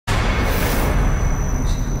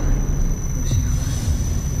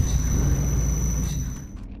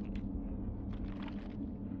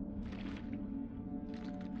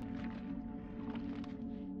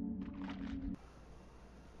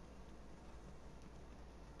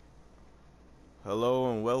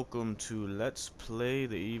Hello and welcome to Let's Play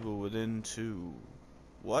The Evil Within 2.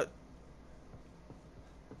 What?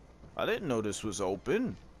 I didn't know this was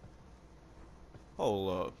open.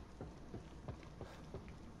 Hold up.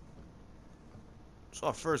 That's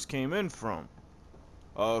where I first came in from.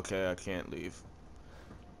 Okay, I can't leave.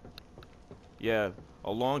 Yeah,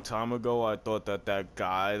 a long time ago I thought that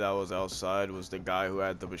guy that was outside was the guy who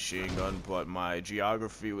had the machine gun, but my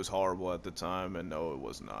geography was horrible at the time, and no, it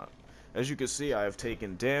was not. As you can see, I have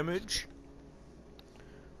taken damage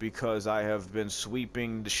because I have been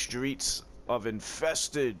sweeping the streets of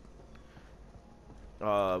infested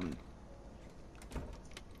um,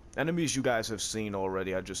 enemies you guys have seen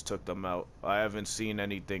already. I just took them out. I haven't seen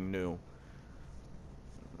anything new.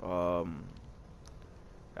 Um,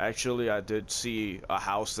 Actually, I did see a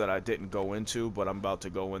house that I didn't go into, but I'm about to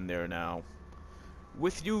go in there now.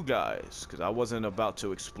 With you guys, because I wasn't about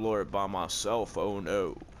to explore it by myself. Oh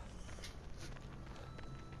no.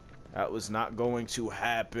 That was not going to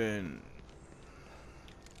happen.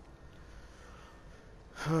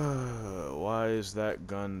 Why is that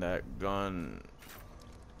gun that gun?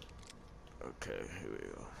 Okay, here we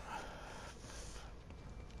go.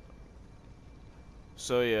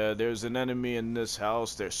 So yeah, there's an enemy in this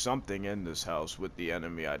house. There's something in this house with the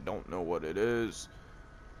enemy. I don't know what it is.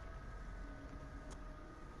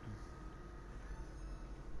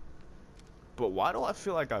 But why do I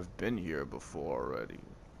feel like I've been here before already?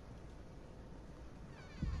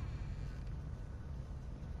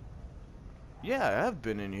 Yeah, I have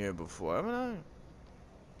been in here before, haven't I?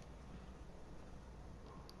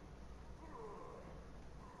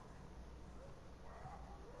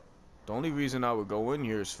 The only reason I would go in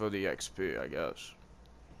here is for the XP, I guess.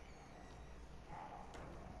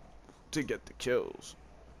 To get the kills.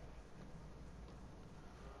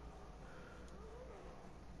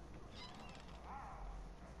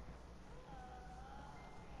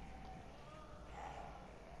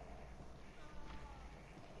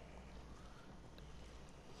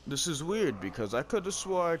 This is weird because I could have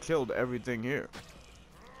swore I killed everything here.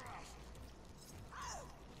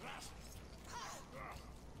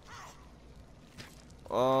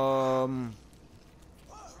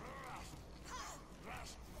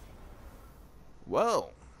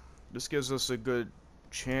 Well, this gives us a good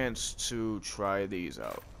chance to try these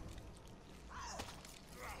out.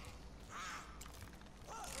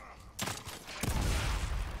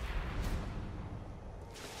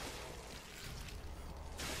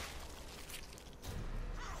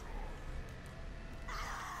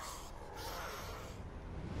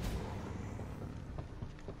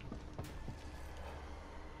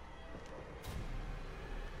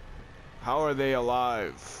 How are they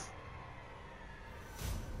alive?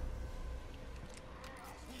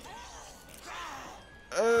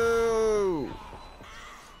 Oh!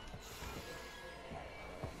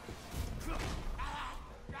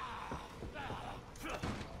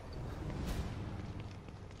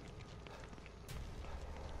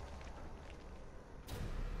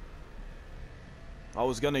 I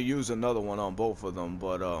was gonna use another one on both of them,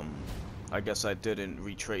 but I guess I didn't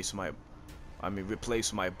replace my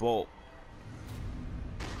bolt.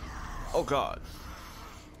 Oh god.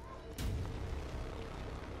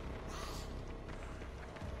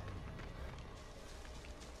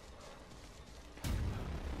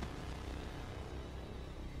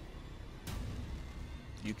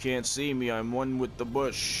 You can't see me, I'm one with the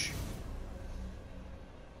bush.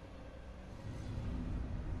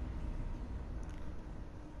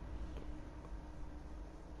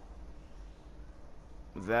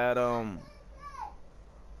 That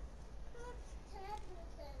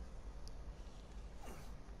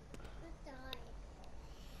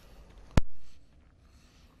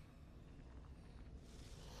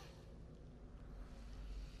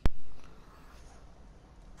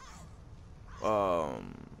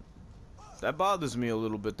that bothers me a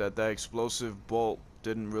little bit that explosive bolt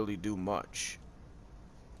didn't really do much.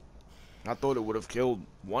 I thought it would have killed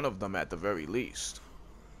one of them at the very least.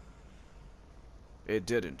 It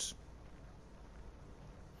didn't.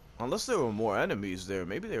 Unless there were more enemies there.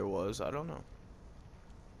 Maybe there was. I don't know.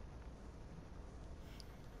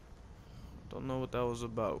 Don't know what that was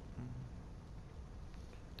about.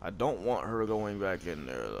 I don't want her going back in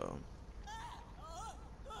there, though.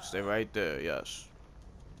 Stay right there, yes.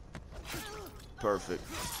 Perfect.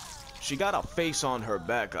 She got a face on her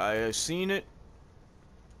back. I seen it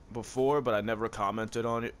before, but I never commented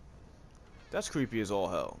on it. That's creepy as all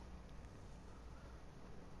hell.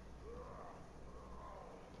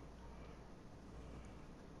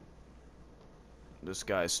 This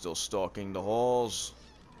guy's still stalking the halls.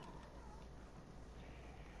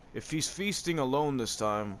 If he's feasting alone this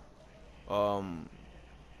time, Um,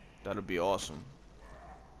 that'd be awesome.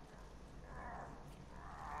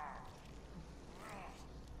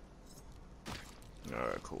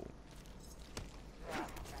 Alright, cool.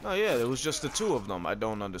 Oh yeah, it was just the two of them. I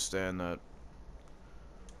don't understand that.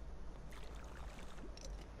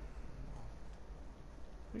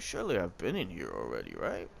 Surely I've been in here already,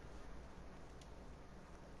 right?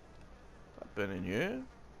 I've been in here.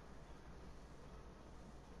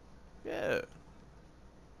 Yeah.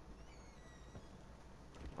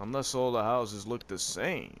 Unless all the houses look the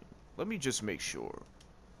same. Let me just make sure.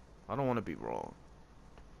 I don't want to be wrong.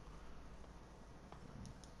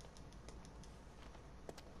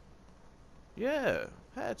 Yeah,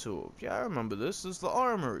 had to. Yeah, I remember this. This is the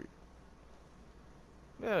armory.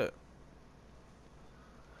 Yeah.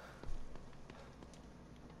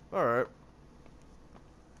 Alright.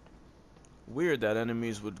 Weird that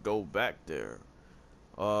enemies would go back there.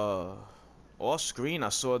 Off screen I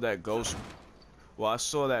saw that ghost. Well, I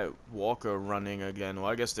saw that walker running again.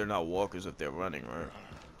 Well, I guess they're not walkers if they're running, right?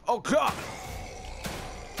 Oh god!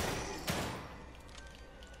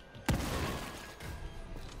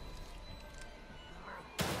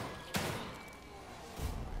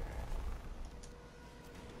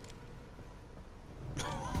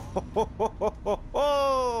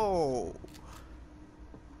 Oh!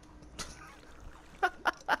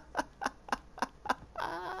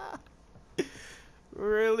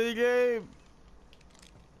 Really, Gabe?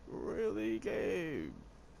 Really, Gabe?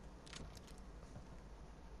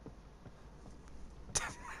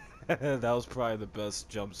 That was probably the best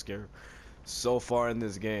jump scare so far in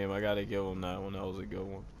this game. I gotta give him that one. That was a good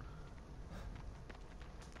one.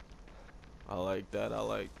 I like that. I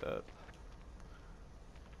like that.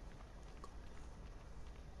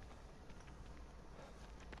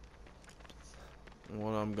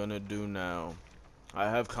 What I'm gonna do now. I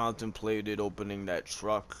have contemplated opening that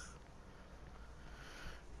truck.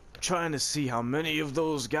 Trying to see how many of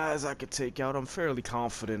those guys I could take out. I'm fairly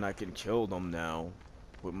confident I can kill them now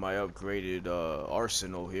with my upgraded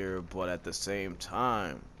arsenal here, but at the same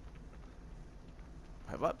time,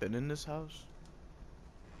 have I been in this house?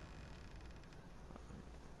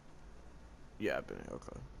 Yeah, I've been here,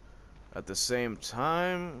 okay. At the same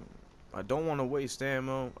time, I don't want to waste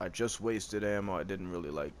ammo. I just wasted ammo. I didn't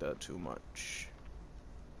really like that too much.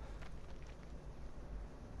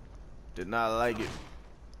 Did not like it.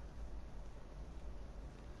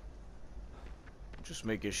 Just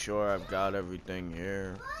making sure I've got everything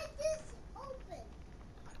here. Why is this open?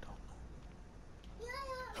 I don't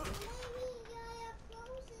know.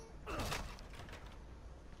 Maybe frozen.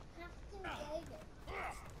 Have to wait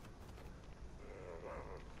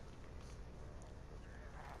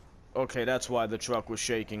it. Okay, that's why the truck was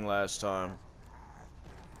shaking last time.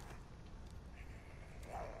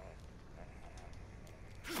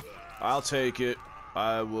 I'll take it.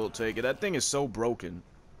 I will take it. That thing is so broken.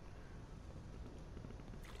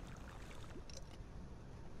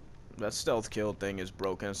 That stealth kill thing is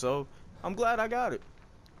broken, so I'm glad I got it.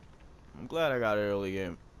 I'm glad I got it early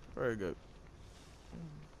game. Very good.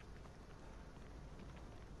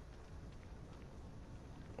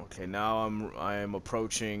 Okay, now I am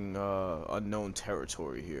approaching unknown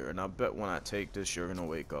territory here, and I bet when I take this, you're gonna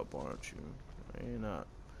wake up, aren't you? You're not.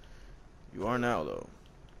 You are now, though.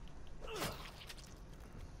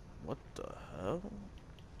 What the hell?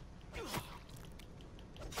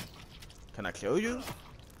 Can I kill you?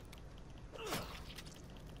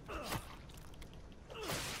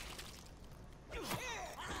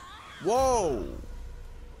 Whoa!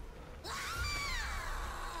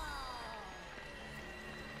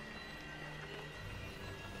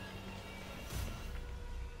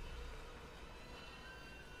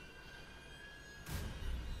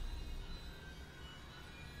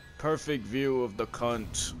 Perfect view of the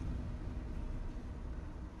cunt.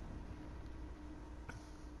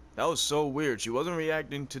 That was so weird. She wasn't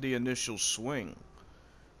reacting to the initial swing.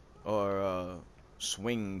 Or,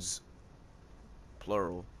 swings.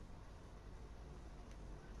 Plural.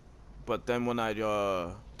 But then when I,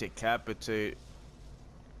 decapitate...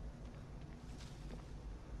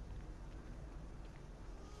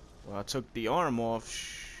 When I took the arm off,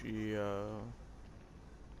 she,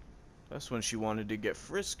 that's when she wanted to get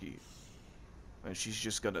frisky. And she's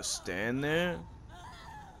just gonna stand there?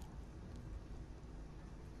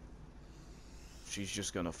 She's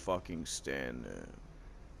just gonna fucking stand there.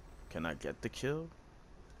 Can I get the kill?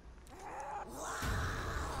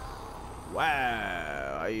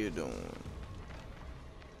 Wow, how you doing?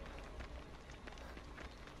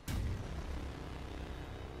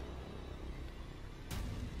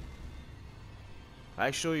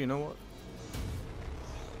 Actually, you know what?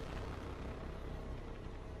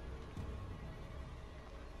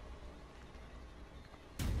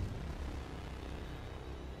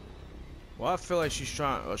 Well, I feel like she's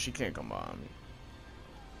trying. Oh, she can't come behind me.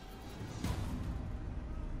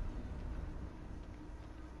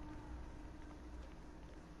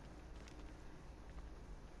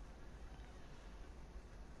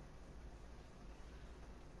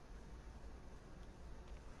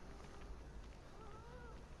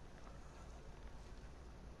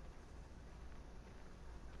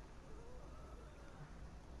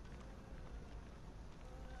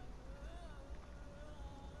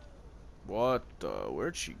 What the?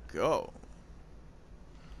 Where'd she go?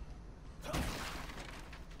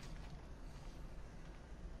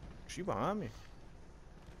 She behind me.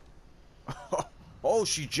 Oh,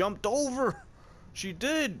 she jumped over. She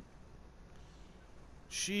did.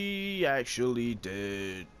 She actually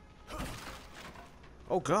did.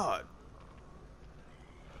 Oh, God.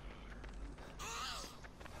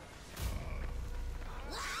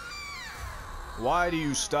 Why do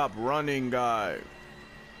you stop running, guy?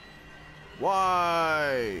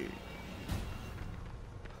 Why?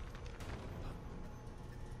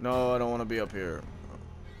 No, I don't want to be up here.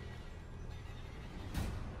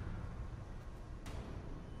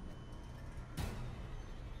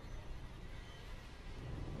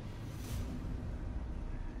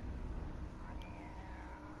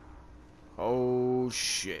 Oh,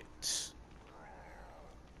 shit.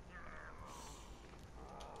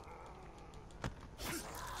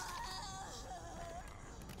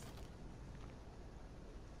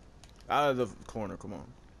 Out of the corner, come on.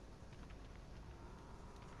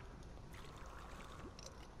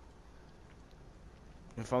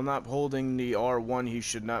 If I'm not holding the R1, he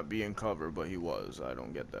should not be in cover, but he was. I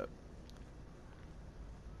don't get that.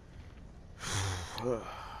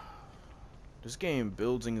 This game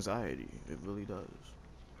builds anxiety. It really does.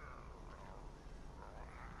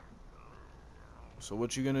 So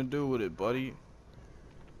what you gonna do with it, buddy? You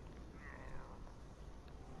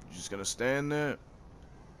just gonna stand there?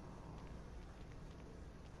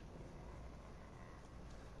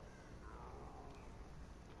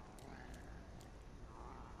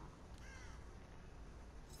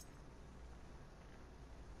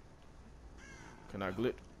 Can I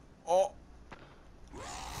glitch? Oh!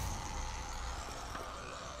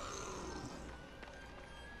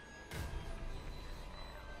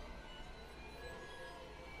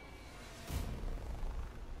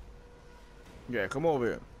 Yeah, come over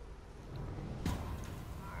here.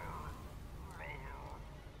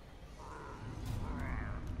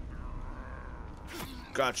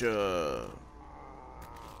 Gotcha!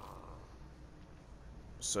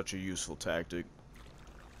 Such a useful tactic.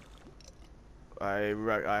 I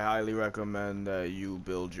highly recommend that you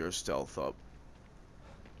build your stealth up.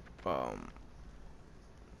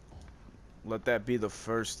 Let that be the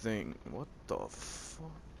first thing. What the fuck?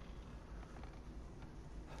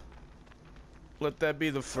 Let that be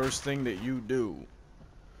the first thing that you do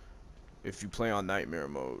if you play on nightmare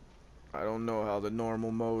mode. I don't know how the normal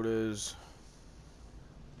mode is,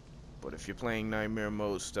 but if you're playing nightmare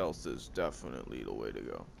mode, stealth is definitely the way to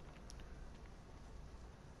go.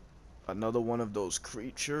 Another one of those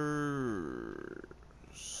creatures.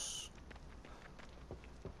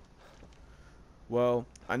 Well,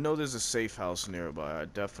 I know there's a safe house nearby. I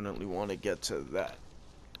definitely want to get to that.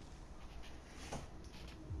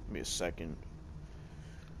 Give me a second.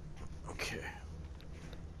 Okay.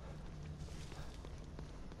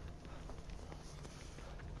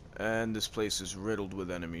 And this place is riddled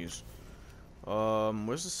with enemies.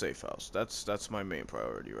 Where's the safe house? That's my main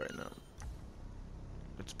priority right now.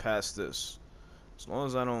 It's past this. As long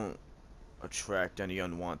as I don't attract any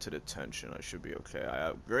unwanted attention, I should be okay. I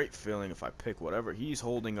have a great feeling if I pick whatever he's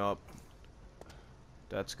holding up,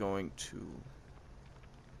 that's going to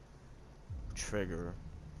trigger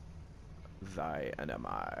thy enemy.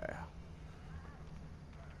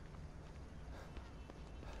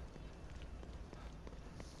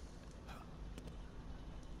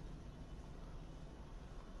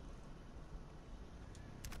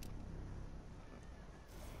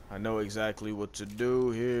 I know exactly what to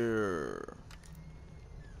do here.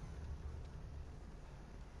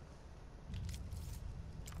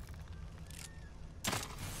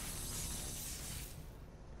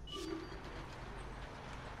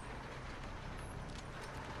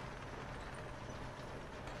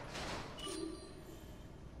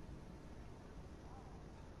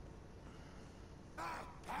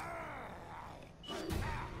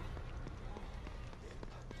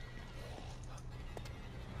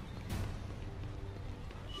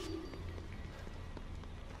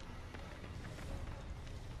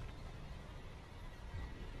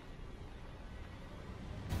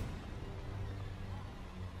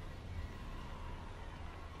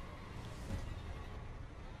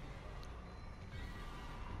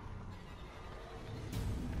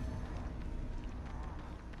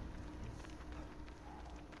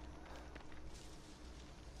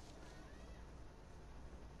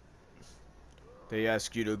 They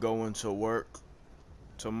ask you to go into work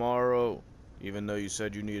tomorrow, even though you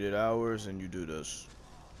said you needed hours, and you do this.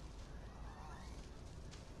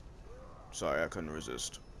 Sorry, I couldn't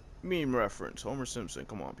resist. Meme reference. Homer Simpson.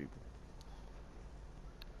 Come on, people.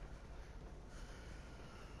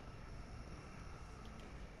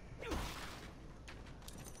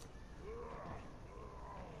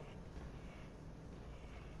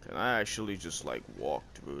 Can I actually just, like, walk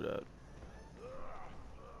through that?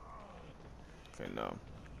 Okay, no.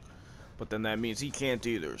 But then that means he can't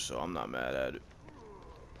either, so I'm not mad at it.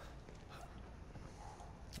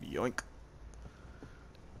 Yoink.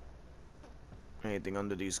 Anything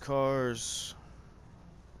under these cars?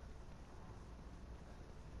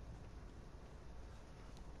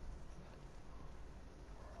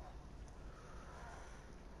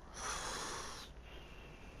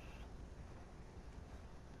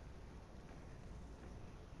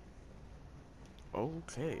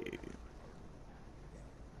 Okay.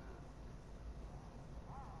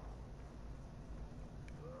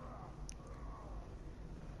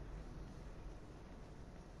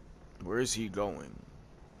 Where is he going?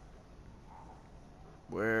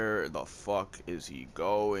 Where the fuck is he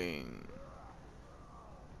going?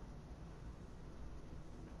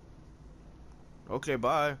 Okay,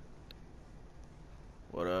 bye.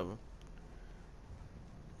 Whatever.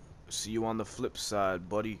 See you on the flip side,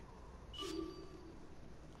 buddy.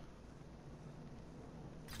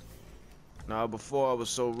 Now, before I was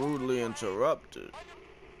so rudely interrupted.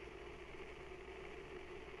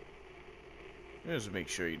 Just make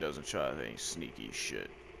sure he doesn't try any sneaky shit.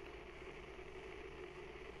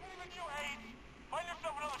 Even you hate! Find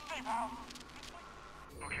yourself another safe house!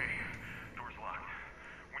 Okay, door's locked.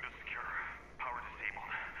 Windows secure. Power disabled.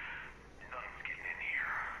 Nothing's getting in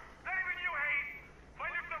here. Not even you hate! Find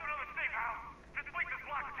yourself another safe house! This place is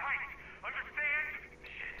locked tight! Understand?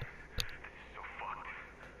 Shit. This is so fucked.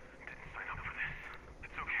 Didn't sign up for this.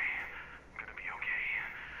 It's okay. I'm gonna be okay.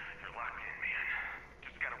 You're locked in, man.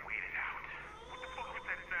 Just gotta wait it out. What the fuck was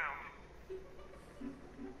that sound?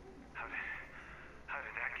 How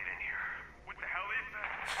did that get in here? What the hell is that?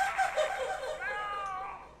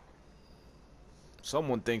 No!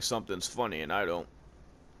 Someone thinks something's funny and I don't.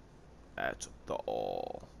 At the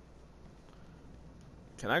all.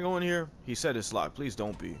 Can I go in here? He said it's locked. Please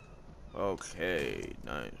don't be. Okay,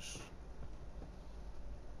 nice.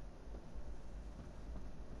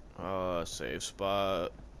 Save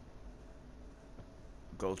spot.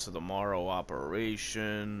 Go to the Morrow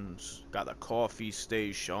operations. Got a coffee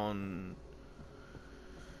station.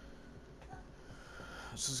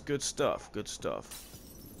 This is good stuff. Good stuff.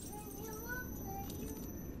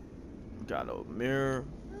 Got a mirror.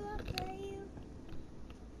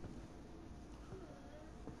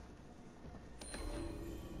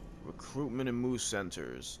 Recruitment in Moose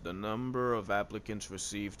Centers. The number of applicants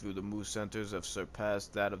received through the Moose Centers have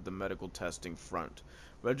surpassed that of the medical testing front.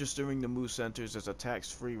 Registering the Moose Centers as a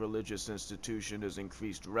tax-free religious institution has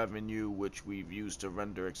increased revenue, which we've used to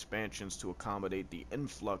render expansions to accommodate the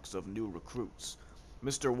influx of new recruits.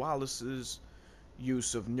 Mr. Wallace's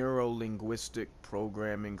use of neuro-linguistic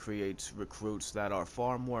programming creates recruits that are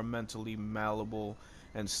far more mentally malleable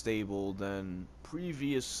and stable than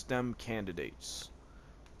previous STEM candidates.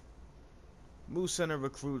 Moose Center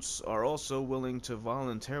recruits are also willing to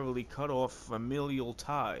voluntarily cut off familial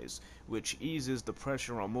ties, which eases the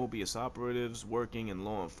pressure on Mobius operatives working in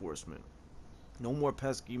law enforcement. No more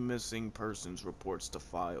pesky missing persons reports to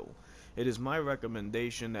file. It is my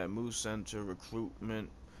recommendation that Moose Center recruitment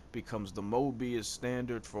becomes the Mobius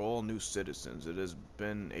standard for all new citizens. It has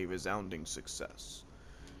been a resounding success.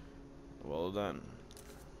 Well then.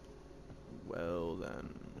 Well then.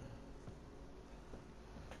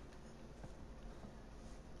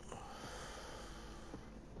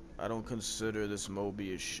 I don't consider this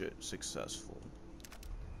Mobius shit successful.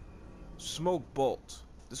 Smoke bolt.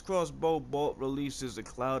 This crossbow bolt releases a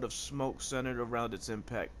cloud of smoke centered around its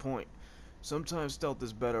impact point. Sometimes stealth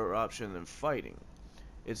is a better option than fighting.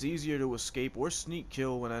 It's easier to escape or sneak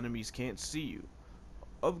kill when enemies can't see you.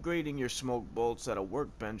 Upgrading your smoke bolts at a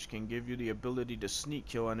workbench can give you the ability to sneak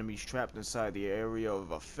kill enemies trapped inside the area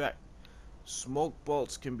of effect. Smoke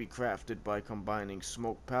bolts can be crafted by combining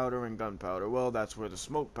smoke powder and gunpowder. Well, that's where the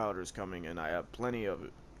smoke powder is coming in. I have plenty of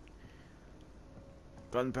it.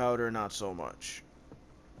 Gunpowder, not so much.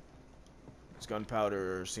 This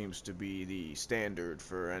gunpowder seems to be the standard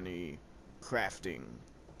for any crafting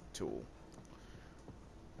tool.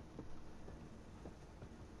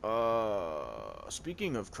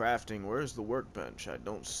 Speaking of crafting, where's the workbench? I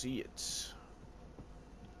don't see it.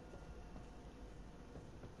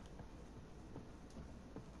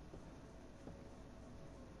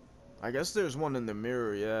 I guess there's one in the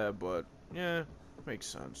mirror, yeah, but yeah, makes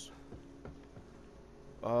sense.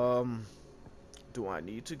 Do I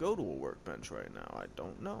need to go to a workbench right now? I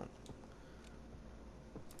don't know.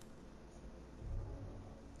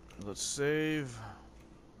 Let's save.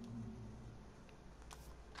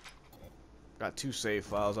 Got 2 save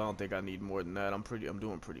files. I don't think I need more than that. I'm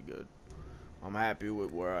doing pretty good. I'm happy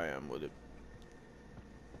with where I am with it.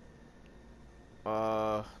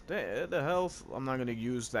 The health, I'm not gonna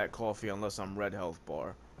use that coffee unless I'm red health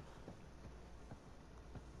bar.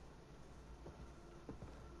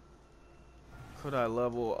 Could I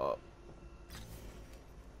level up?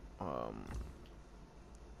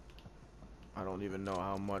 I don't even know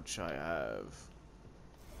how much I have.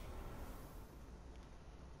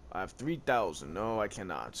 I have 3,000. No, I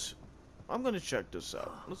cannot. I'm gonna check this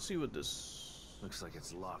out. Let's see what this... Looks like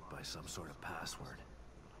it's locked by some sort of password.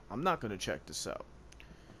 I'm not gonna check this out.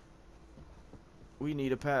 We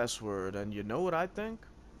need a password, and you know what I think?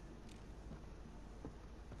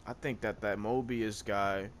 I think that Mobius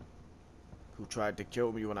guy who tried to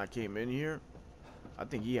kill me when I came in here, I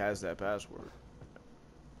think he has that password.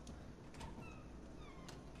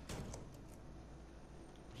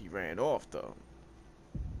 He ran off, though.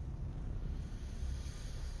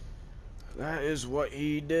 That is what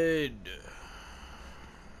he did.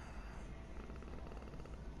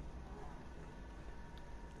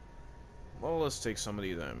 Well, let's take some of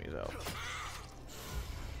these enemies out.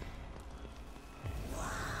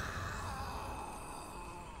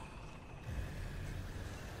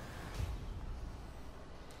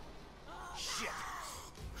 Shit!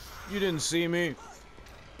 You didn't see me.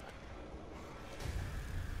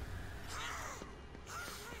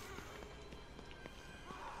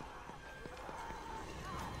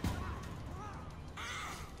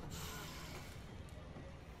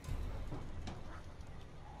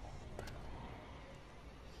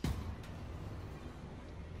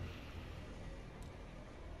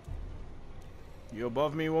 You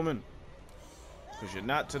above me, woman? Because you're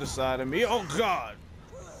not to the side of me. Oh, God!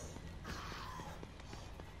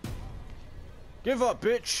 Give up,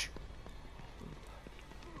 bitch!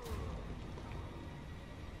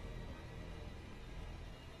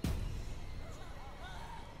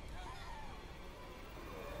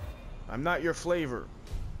 I'm not your flavor.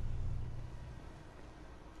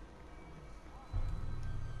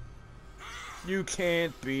 You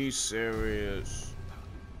can't be serious.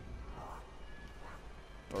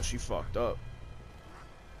 Oh, she fucked up.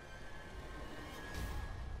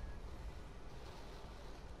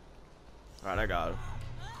 Alright, I got her.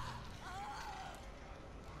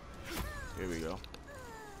 Here we go.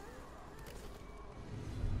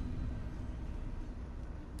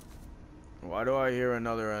 Why do I hear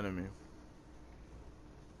another enemy?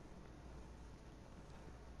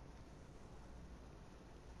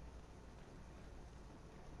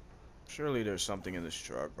 Surely there's something in this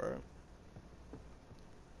truck, right?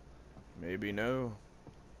 Maybe no.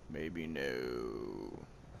 Maybe no.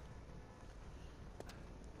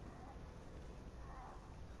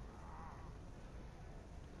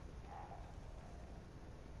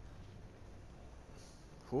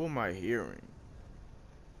 Who am I hearing?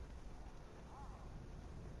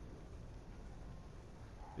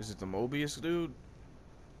 Is it the Mobius dude?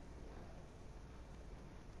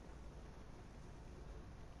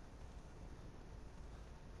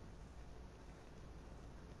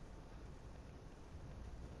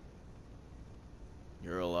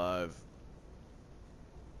 You're alive.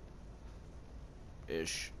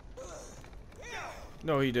 Ish.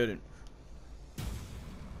 No, he didn't.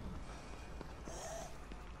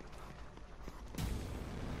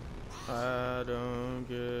 I don't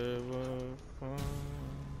give a fuck.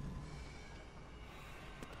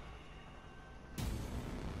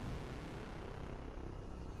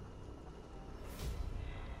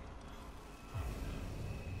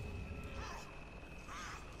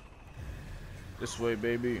 This way,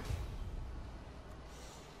 baby.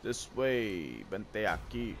 This way. Vente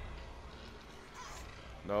aquí.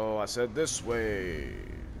 No, I said this way.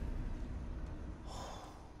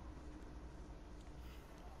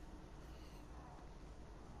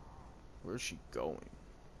 Where's she going?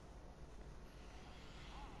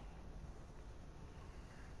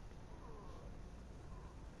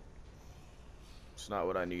 It's not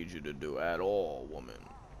what I need you to do at all, woman.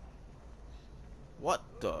 What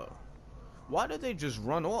the? Why did they just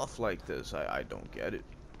run off like this? I don't get it.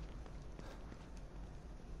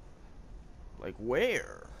 Like,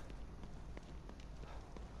 where?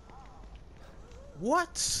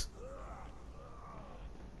 What?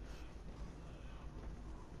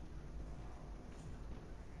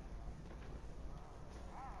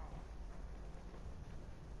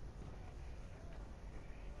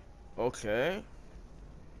 Okay.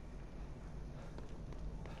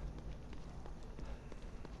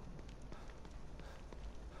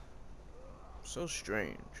 So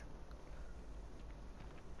strange.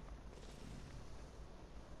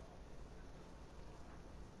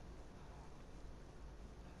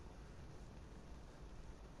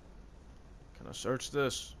 Can I search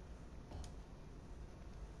this?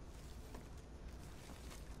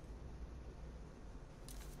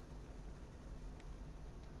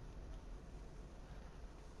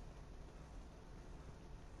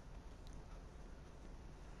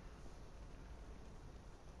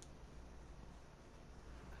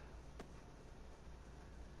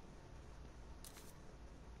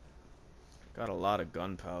 Got a lot of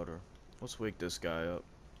gunpowder. Let's wake this guy up.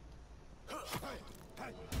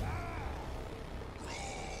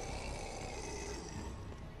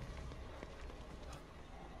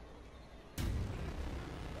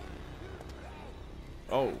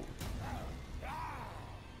 Oh.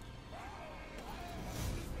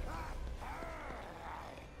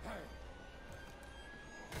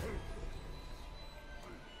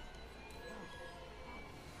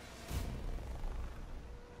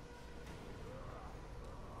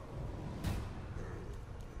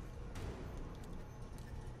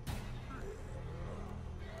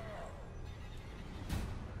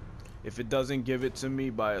 If it doesn't give it to me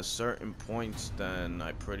by a certain point, then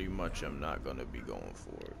I pretty much am not gonna be going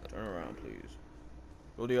for it. Turn around, please.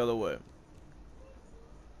 Go the other way.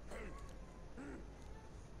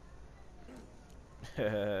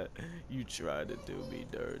 You tried to do me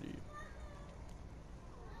dirty.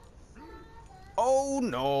 Oh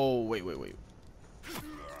no! Wait, wait, wait. Bless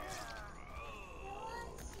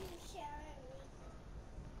you, Sherry.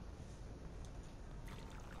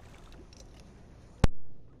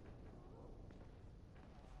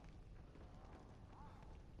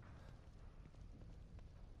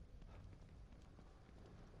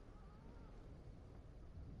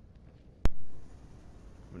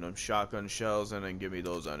 Give me them shotgun shells and then give me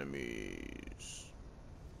those enemies.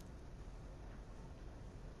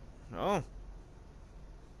 Oh.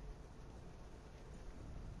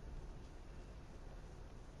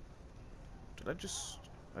 Did I just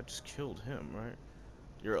killed him, right?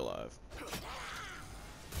 You're alive.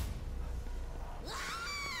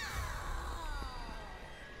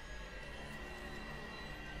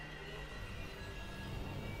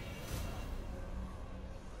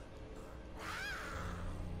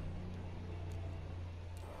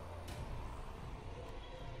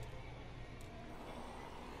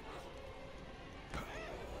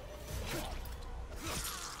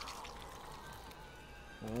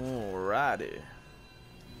 Alrighty.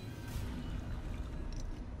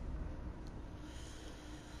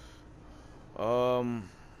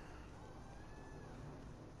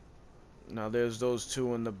 Now there's those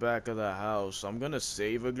two in the back of the house. I'm gonna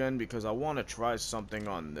save again because I want to try something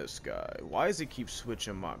on this guy. Why does he keep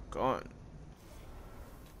switching my gun?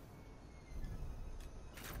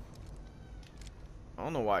 I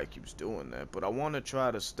don't know why he keeps doing that, but I want to try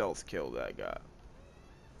to stealth kill that guy.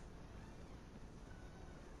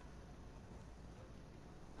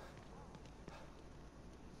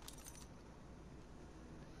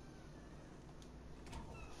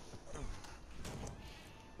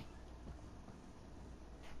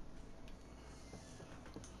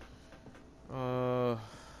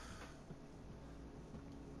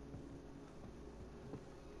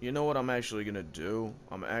 You know what I'm actually gonna do?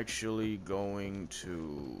 I'm actually going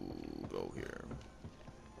to go here.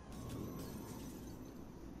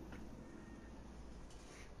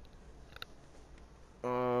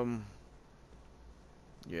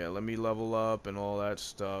 Yeah, let me level up and all that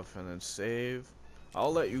stuff and then save.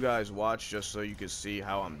 I'll let you guys watch just so you can see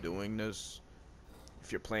how I'm doing this.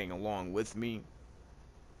 If you're playing along with me,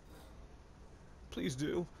 please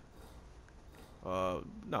do. Nah,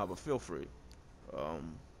 but feel free.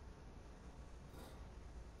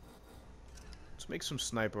 Let's make some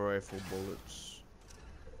sniper rifle bullets.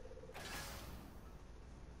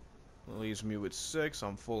 That leaves me with 6.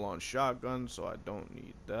 I'm full on shotgun, so I don't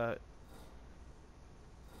need that.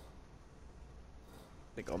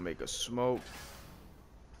 I think I'll make a smoke.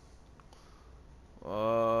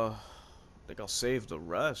 I think I'll save the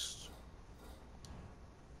rest.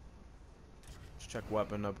 Let's check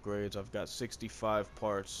weapon upgrades. I've got 65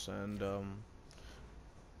 parts, and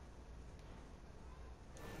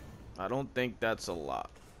I don't think that's a lot.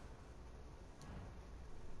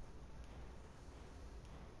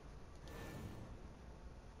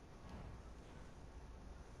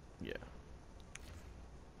 Yeah.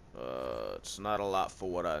 It's not a lot for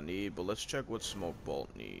what I need, but let's check what Smoke Bolt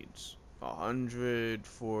needs. 100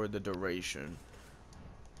 for the duration.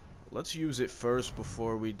 Let's use it first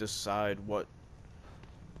before we decide what,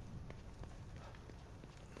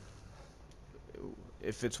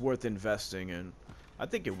 if it's worth investing in. I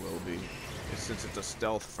think it will be, since it's a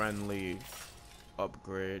stealth friendly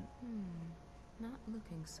upgrade. Not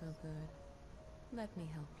looking so good. Let me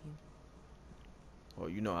help you. Well,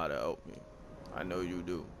 you know how to help me. I know you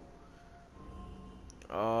do.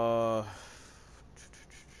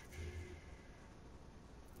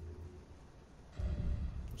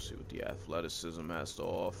 Let's see what the athleticism has to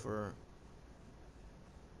offer.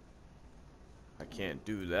 I can't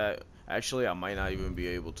do that. Actually, I might not even be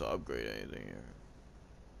able to upgrade anything here.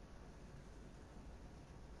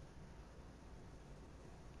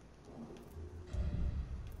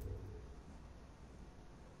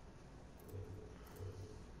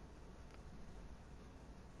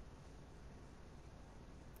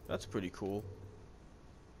 That's pretty cool.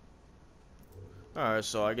 Alright,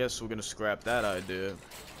 so I guess we're gonna scrap that idea.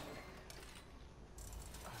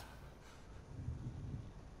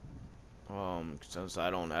 Since I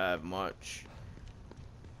don't have much.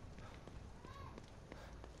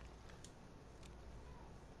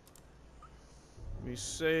 Let me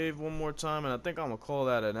save one more time, and I think I'm gonna call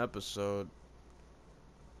that an episode.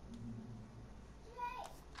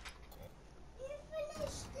 You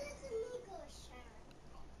finished this amigo, Sharon.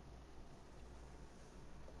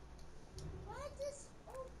 Why this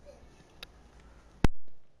open?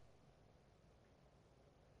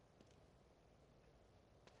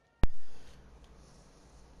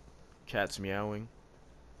 Cat's meowing.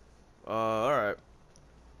 Alright.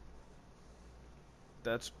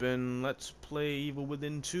 That's been Let's Play Evil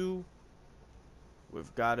Within 2.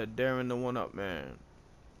 We've got a Darren the One Up Man.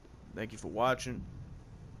 Thank you for watching.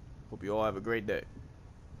 Hope you all have a great day.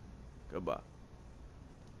 Goodbye.